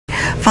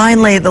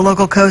Finally, the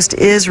local coast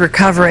is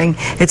recovering.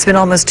 It's been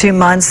almost 2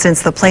 months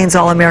since the Plains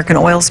All-American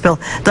oil spill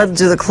led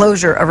to the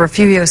closure of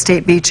Refugio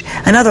State Beach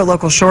and other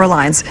local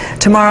shorelines.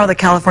 Tomorrow, the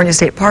California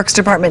State Parks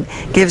Department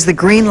gives the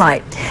green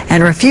light,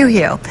 and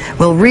Refugio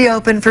will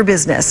reopen for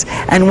business.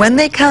 And when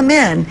they come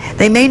in,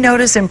 they may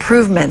notice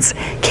improvements.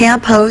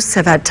 Camp hosts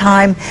have had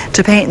time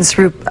to paint and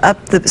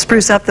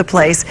spruce up the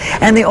place,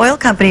 and the oil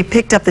company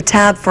picked up the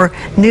tab for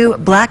new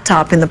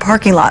blacktop in the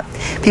parking lot.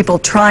 People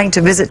trying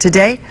to visit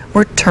today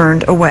were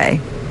turned away.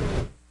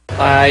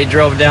 I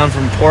drove down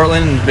from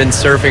Portland and been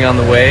surfing on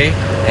the way,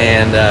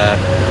 and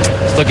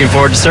was looking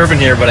forward to surfing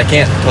here, but I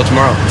can't until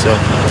tomorrow. So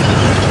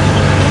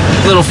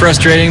a little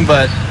frustrating,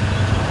 but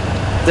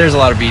there's a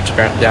lot of beach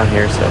down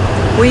here. So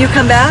will you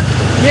come back?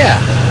 Yeah,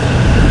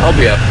 I'll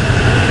be up.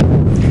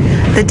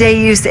 The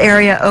day use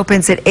area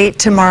opens at 8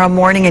 tomorrow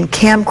morning, and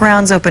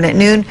campgrounds open at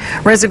noon.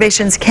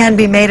 Reservations can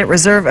be made at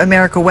Reserve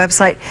America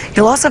website.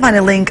 You'll also find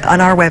a link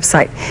on our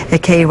website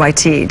at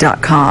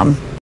KUIT.com.